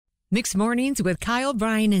Mixed Mornings with Kyle,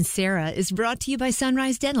 Brian, and Sarah is brought to you by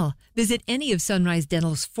Sunrise Dental. Visit any of Sunrise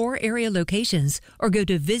Dental's 4 area locations or go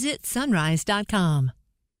to visitsunrise.com.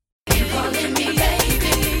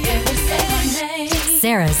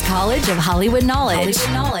 Sarah's College of Hollywood Knowledge.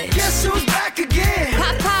 Guess who's back again?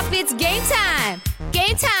 Pop, pop, it's game time.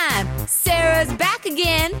 Game time. Sarah's back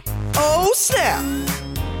again. Oh, snap.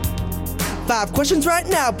 5 questions right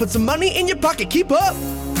now. Put some money in your pocket. Keep up.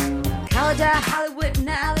 College of Hollywood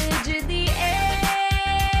knowledge in the air.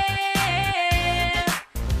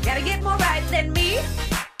 Gotta get more right than me.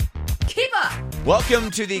 Keep up.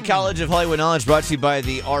 Welcome to the College of Hollywood Knowledge, brought to you by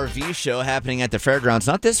the RV show happening at the fairgrounds.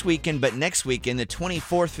 Not this weekend, but next weekend, the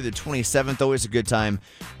 24th through the 27th. Always a good time.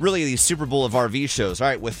 Really, the Super Bowl of RV shows. All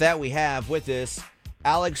right, with that, we have with us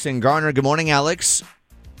Alex and Garner. Good morning, Alex.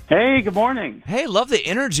 Hey, good morning. Hey, love the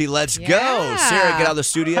energy. Let's go. Yeah. Sarah, get out of the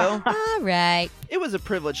studio. All right. It was a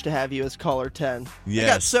privilege to have you as caller 10. Yes. I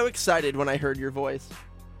got so excited when I heard your voice.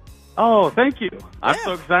 Oh, thank you. I'm Yeah.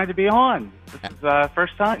 so excited to be on. This is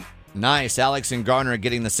first time. Nice. Alex and Garner are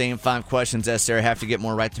getting the same 5 questions as Sarah. Have to get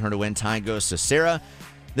more right than her to win. Time goes to Sarah.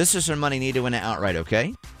 This is her money. Need to win it outright,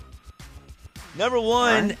 okay? Number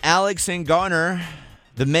 1, Alex and Garner.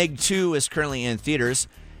 The Meg 2 is currently in theaters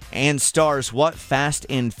and stars what Fast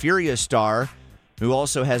and Furious star who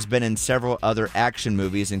also has been in several other action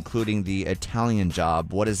movies, including The Italian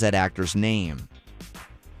Job. What is that actor's name?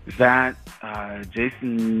 Is that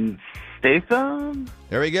Jason Statham?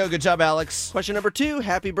 There we go. Good job, Alex. Question number 2.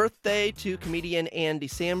 Happy birthday to comedian Andy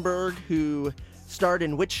Samberg, who starred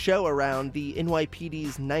in which show around the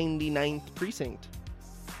NYPD's 99th precinct?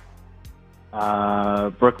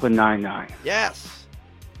 Brooklyn Nine-Nine. Yes.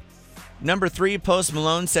 Number 3, Post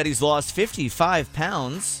Malone said he's lost 55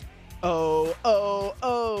 pounds Oh,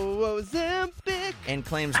 Ozempic. and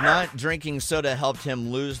claims not drinking soda helped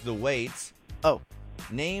him lose the weight. Oh.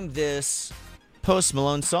 Name this Post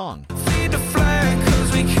Malone song. Feed the flag,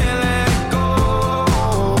 'cause we can't let it go.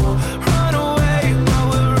 Run away while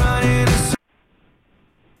we're running.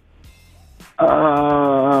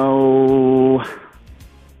 Oh,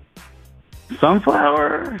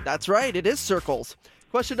 Sunflower. That's right. It is Circles.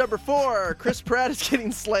 Question number 4. Chris Pratt is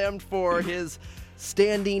getting slammed for his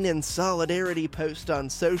standing in solidarity post on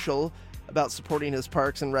social about supporting his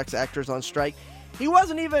Parks and Recs actors on strike. He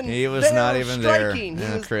wasn't even He was there not even there. striking. Yeah,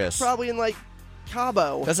 He was Chris. probably in,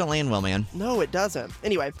 Cabo. Doesn't land well, man. No, it doesn't.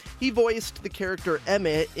 Anyway, he voiced the character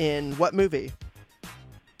Emmett in what movie?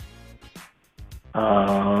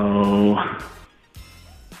 Oh.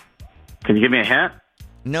 Can you give me a hint?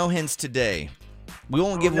 No hints today. We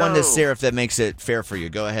won't give no. one to Sarah if that makes it fair for you.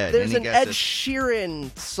 Go ahead. There's Any an Ed guesses?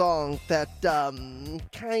 Sheeran song that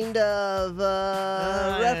kind of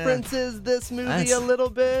references this movie That's- a little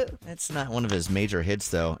bit. It's not one of his major hits,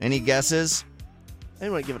 though. Any guesses? I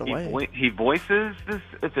didn't want to give it away. He voices this?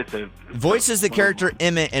 It's a Voices the character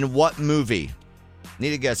Emmett in what movie?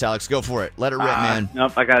 Need a guess, Alex. Go for it. Let it rip, man.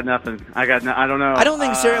 Nope, I got nothing. I don't know. I don't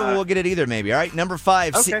think Sarah will get it either, maybe. All right, number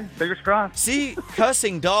 5. Okay, fingers crossed. See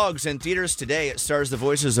Cussing Dogs in theaters today. It stars the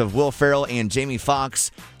voices of Will Ferrell and Jamie Foxx.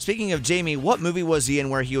 Speaking of Jamie, what movie was he in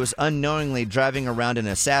where he was unknowingly driving around an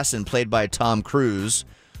assassin played by Tom Cruise?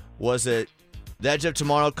 Was it The Edge of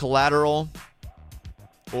Tomorrow, Collateral,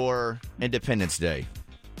 or Independence Day?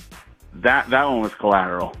 That one was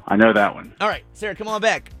Collateral. I know that one. All right, Sarah, come on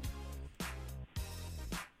back.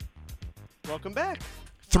 Welcome back.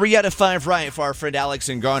 3 out of 5 right for our friend Alex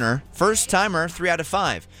and Garner. First timer, 3 out of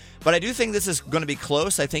 5. But I do think this is going to be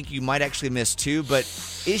close. I think you might actually miss 2, but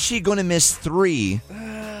is she going to miss 3,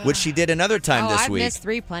 which she did another time this I've week? missed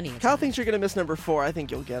 3 plenty of Kyle times. thinks you're going to miss number 4. I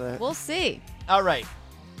think you'll get it. We'll see. All right.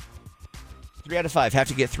 3 out of 5. Have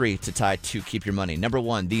to get 3 to tie to keep your money. Number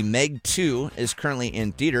 1, the Meg 2 is currently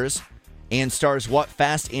in theaters and stars what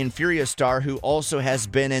Fast and Furious star who also has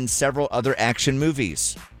been in several other action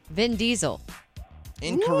movies? Vin Diesel.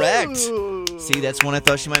 Incorrect. Ooh. See, that's one I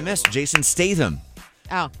thought she might miss. Jason Statham.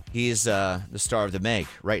 Oh. He's the star of the Meg.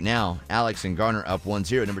 Right now, Alex and Garner up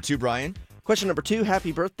 1-0. Number 2, Brian. Question number 2.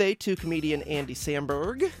 Happy birthday to comedian Andy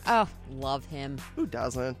Samberg. Oh, love him. Who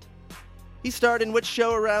doesn't? He starred in which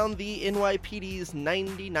show around the NYPD's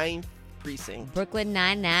 99th precinct? Brooklyn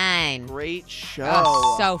Nine-Nine. Great show.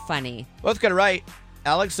 Oh, so funny. Both got it right.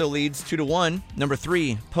 Alex so leads 2-1. Number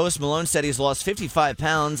 3, Post Malone said he's lost 55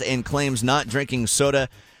 pounds and claims not drinking soda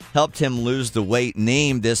helped him lose the weight.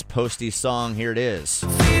 Name this Posty song. Here it is.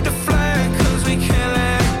 Feed the flag, 'cause we can't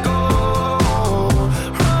let it go.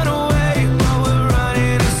 Run away while we're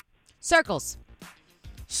running. Circles.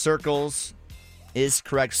 Circles is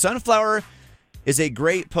correct. Sunflower is a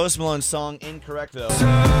great Post Malone song. Incorrect, though.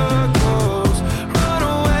 Circles, run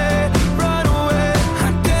away,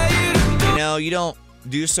 I dare you you don't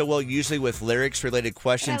do so well usually with lyrics-related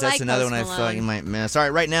questions. I That's like another Post one I thought Malone. you might miss. All right,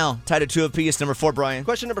 right now, tied at 2 apiece. Number 4, Brian.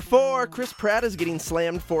 Question number 4. Chris Pratt is getting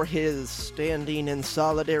slammed for his standing in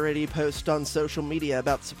solidarity post on social media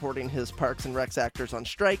about supporting his Parks and Recs actors on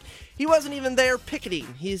strike. He wasn't even there picketing.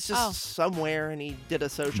 He's just somewhere, and he did a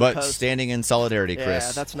social But post. standing in solidarity, Chris.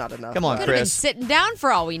 Yeah, that's not enough. Come on, Could have been Chris. sitting down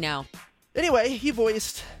for all we know. Anyway, he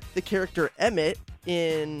voiced the character Emmett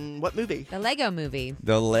in what movie? The Lego movie.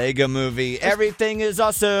 The Lego movie. Everything is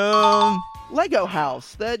awesome. Lego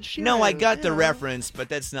House. That she No, I got the yeah. reference, but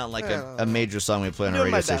that's not like a major song we play on a Doing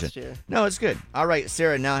radio my station. best here. No, it's good. All right,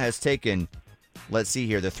 Sarah now has taken, let's see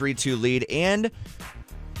here, the 3-2 lead. And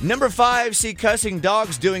number 5, see Cussing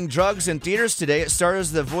Dogs Doing Drugs in theaters today. It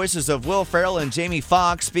stars the voices of Will Ferrell and Jamie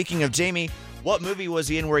Foxx. Speaking of Jamie, what movie was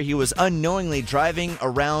he in where he was unknowingly driving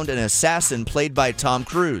around an assassin played by Tom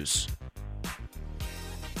Cruise?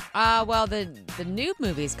 Well, the new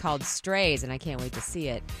movie's called Strays, and I can't wait to see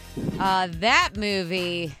it. That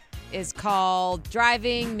movie is called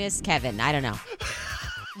Driving Miss Kevin. I don't know.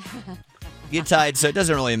 You tied, so it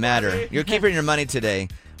doesn't really matter. You're keeping your money today.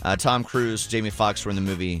 Tom Cruise, Jamie Foxx were in the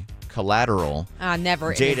movie Collateral.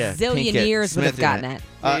 Never in Jada a zillion Pinkett years would have Smith in gotten it.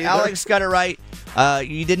 it. Alex got it right.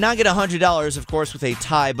 You did not get $100, of course, with a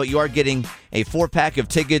tie, but you are getting a 4-pack of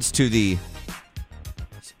tickets to the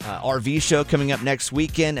RV show coming up next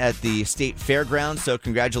weekend at the State Fairgrounds. So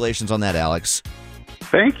congratulations on that, Alex.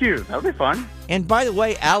 Thank you. That'll be fun. And by the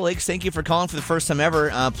way, Alex, thank you for calling for the first time ever.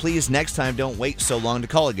 Please, next time, don't wait so long to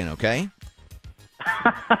call again, okay?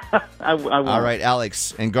 I won't. All right,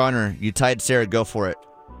 Alex and Garner, you tied Sarah. Go for it.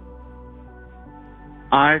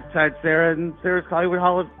 I tied Sarah and Sarah's Hollywood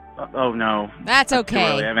Hall. Oh, no. That's Too okay.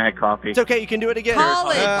 early. I haven't had coffee. It's okay. You can do it again.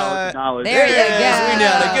 College. College knowledge. There you go. Yes, we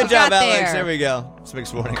nailed it. Good job, Got Alex. there. There we go. It's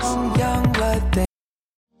Mixed Mornings.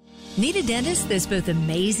 Need a dentist that's both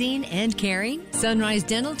amazing and caring? Sunrise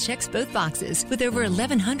Dental checks both boxes with over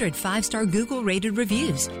 1,100 5-star Google-rated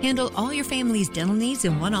reviews. Handle all your family's dental needs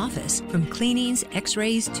in one office, from cleanings,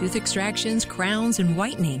 x-rays, tooth extractions, crowns, and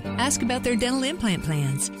whitening. Ask about their dental implant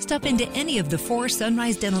plans. Stop into any of the 4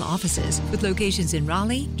 Sunrise Dental offices with locations in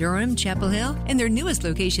Raleigh, Durham, Chapel Hill, and their newest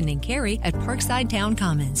location in Cary at Parkside Town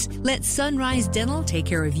Commons. Let Sunrise Dental take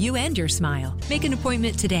care of you and your smile. Make an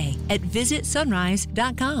appointment today at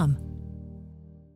visitsunrise.com.